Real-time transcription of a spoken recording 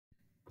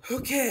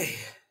Okay,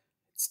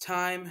 it's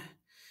time.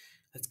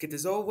 Let's get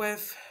this over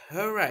with.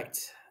 Alright.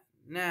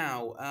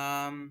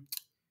 Now,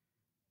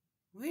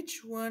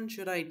 which one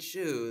should I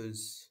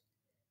choose?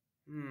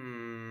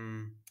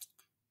 Hmm.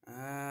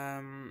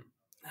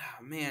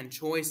 Man,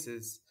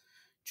 choices.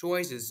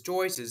 Choices.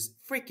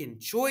 Freaking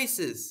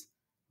choices.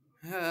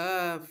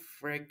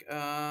 Frick.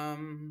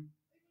 I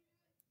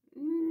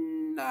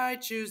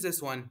choose this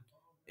one.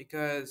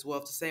 Because, well,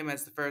 it's the same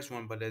as the first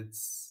one, but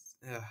it's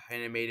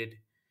animated.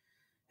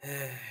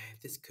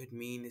 This could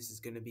mean this is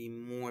going to be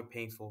more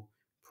painful.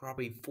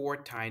 Probably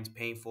 4 times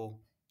painful.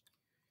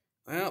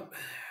 Well,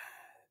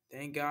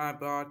 thank God I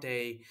bought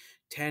a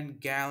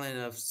 10-gallon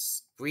of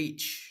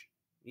bleach.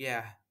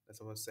 Yeah,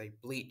 that's what I was say.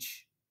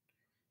 Bleach.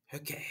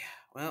 Okay,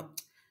 well,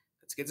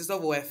 let's get this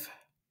over with.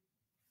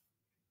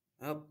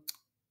 Well,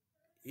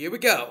 here we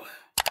go.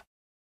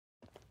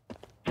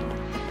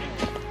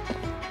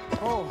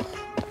 Oh,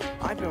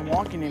 I've been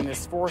walking in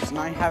this forest and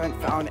I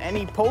haven't found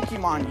any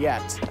Pokemon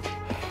yet.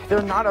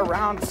 They're not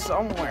around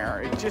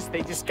somewhere.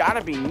 They just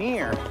gotta be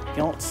near.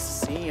 Don't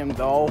see them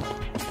though.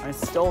 I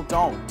still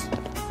don't.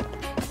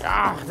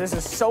 This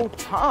is so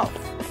tough.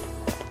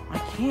 I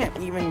can't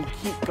even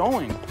keep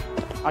going.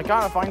 I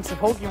gotta find some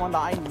Pokemon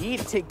that I need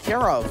to take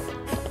care of.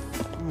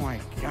 Oh my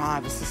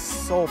god, this is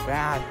so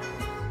bad.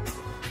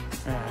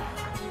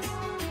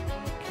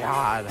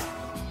 God.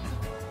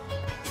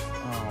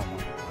 Oh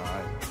my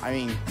god. I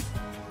mean,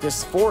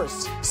 this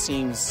forest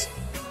seems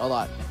a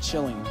lot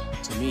chilling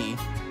to me.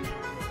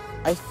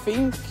 I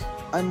think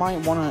I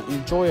might want to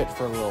enjoy it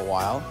for a little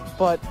while,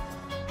 but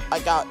I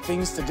got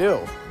things to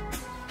do.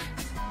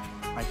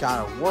 I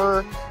gotta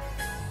work.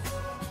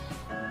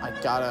 I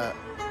gotta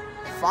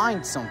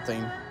find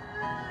something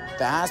that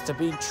has to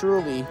be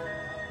truly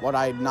what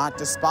I not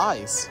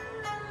despise.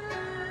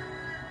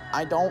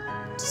 I don't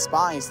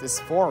despise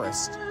this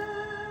forest.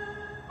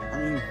 I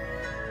mean,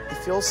 it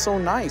feels so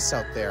nice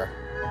out there.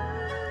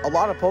 A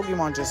lot of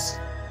Pokemon just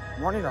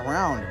running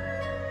around.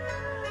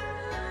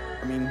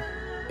 I mean,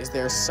 is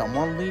there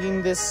someone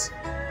leading this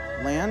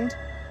land?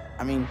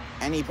 I mean,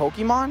 any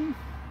Pokemon?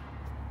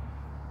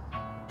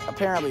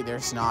 Apparently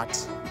there's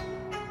not.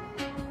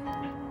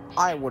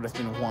 I would have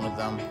been one of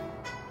them,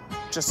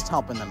 just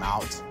helping them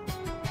out.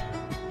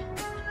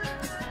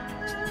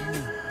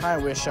 I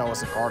wish I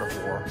was a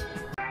Gardevoir.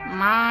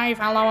 My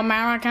fellow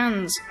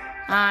Americans,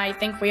 I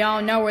think we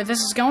all know where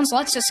this is going, so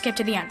let's just skip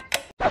to the end.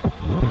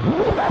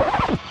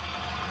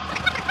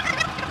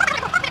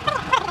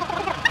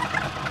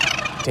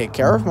 Take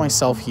care of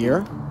myself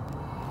here.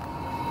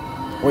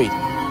 Wait.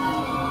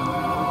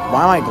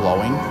 Why am I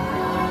glowing?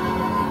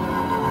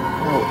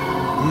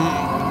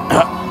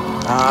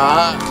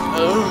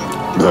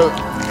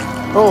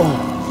 Oh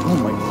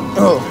my.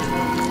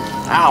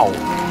 Ow.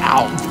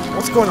 Ow.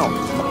 What's going on?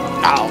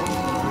 Ow.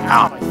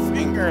 Ow. My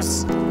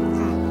fingers.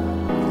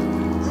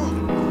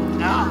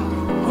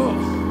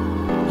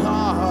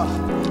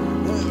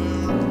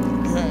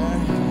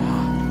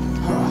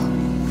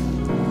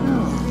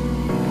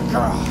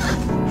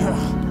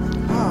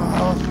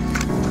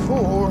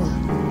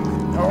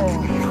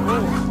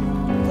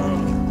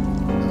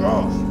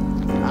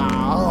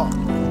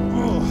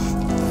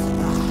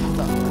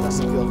 That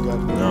doesn't feel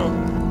good.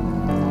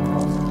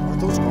 Are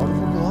those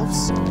Gardevoir gloves?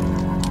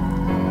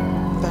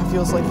 That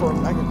feels like for a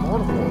Mega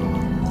Gardevoir.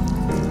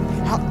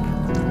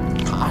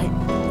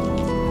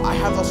 I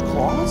have those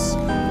claws?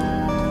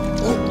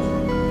 Oh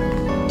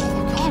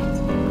my god!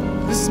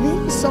 This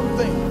means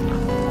something!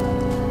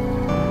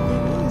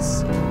 It is.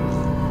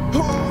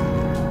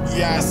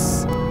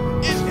 Yes!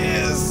 It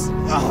is!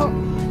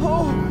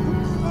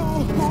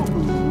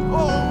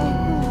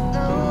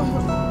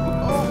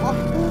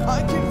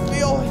 I can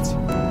feel it!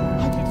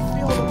 I can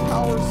feel the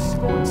powers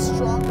going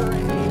stronger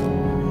in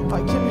me. I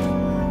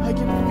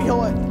can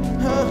feel it.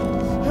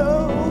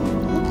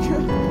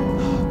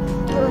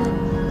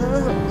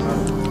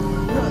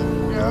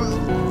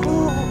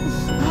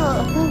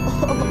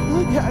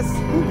 Yes.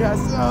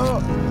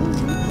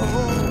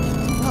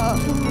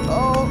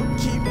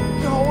 Keep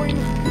going,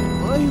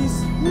 please.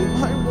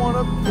 I want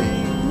to be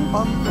a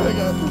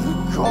Mega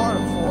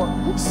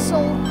Gardevoir so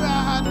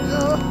bad.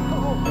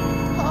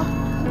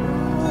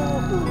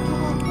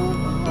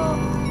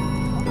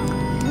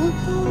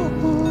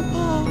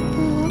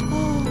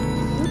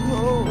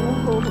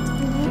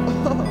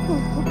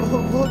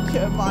 Look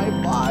at my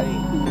body.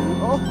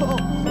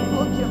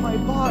 Look at my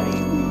body.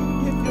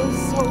 It feels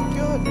so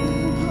good.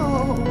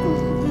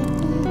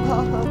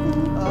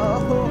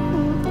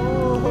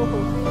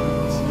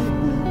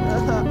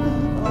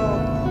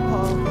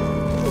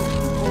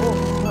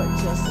 My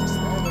chest is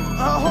expanding. I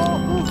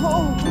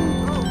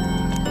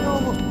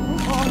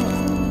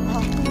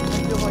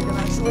feel like an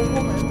actual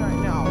woman right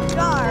now.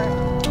 Gar!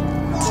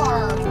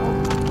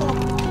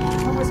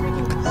 How am I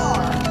speaking?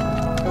 Gar!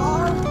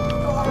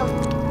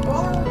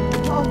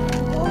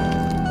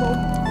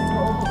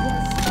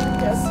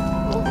 Yes.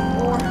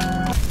 More.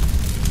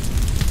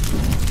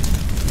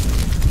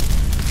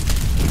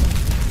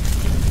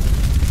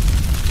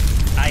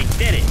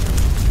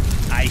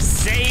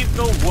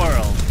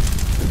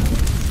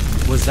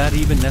 Was that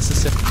even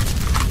necessary?